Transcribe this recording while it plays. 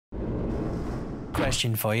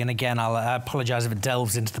question for you, and again, I apologise if it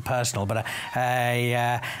delves into the personal, but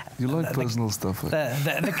you like personal stuff.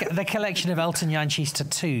 The collection of Elton Jantjies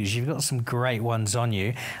tattoos. You've got some great ones on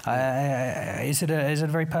you. Is it a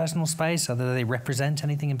very personal space? Do they represent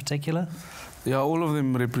anything in particular? Yeah, all of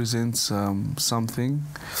them represent something.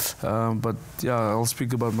 But yeah, I'll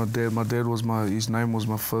speak about my dad. My dad was his name was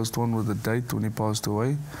my first one with the date when he passed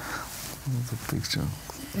away. The picture.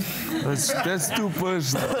 That's too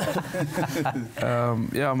personal.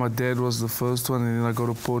 Yeah, my dad was the first one, and then I got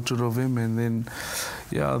a portrait of him, and then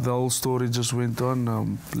yeah, the whole story just went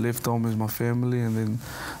on. Left home is my family, and then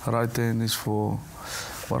right hand is for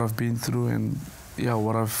what I've been through, and yeah,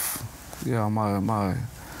 my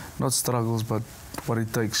not struggles, but what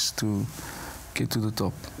it takes to get to the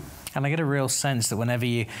top. And I get a real sense that whenever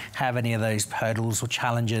you have any of those hurdles or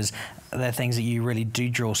challenges, they're things that you really do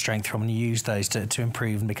draw strength from, and you use those to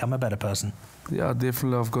improve and become a better person. Yeah,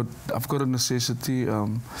 definitely. I've got a necessity,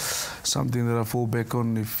 something that I fall back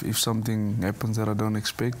on if something happens that I don't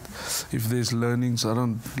expect. If there's learnings, I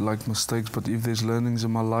don't like mistakes, but if there's learnings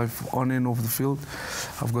in my life on and off the field,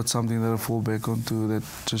 I've got something that I fall back onto that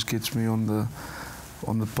just gets me on the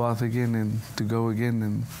path again, and to go again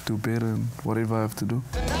and do better and whatever I have to do.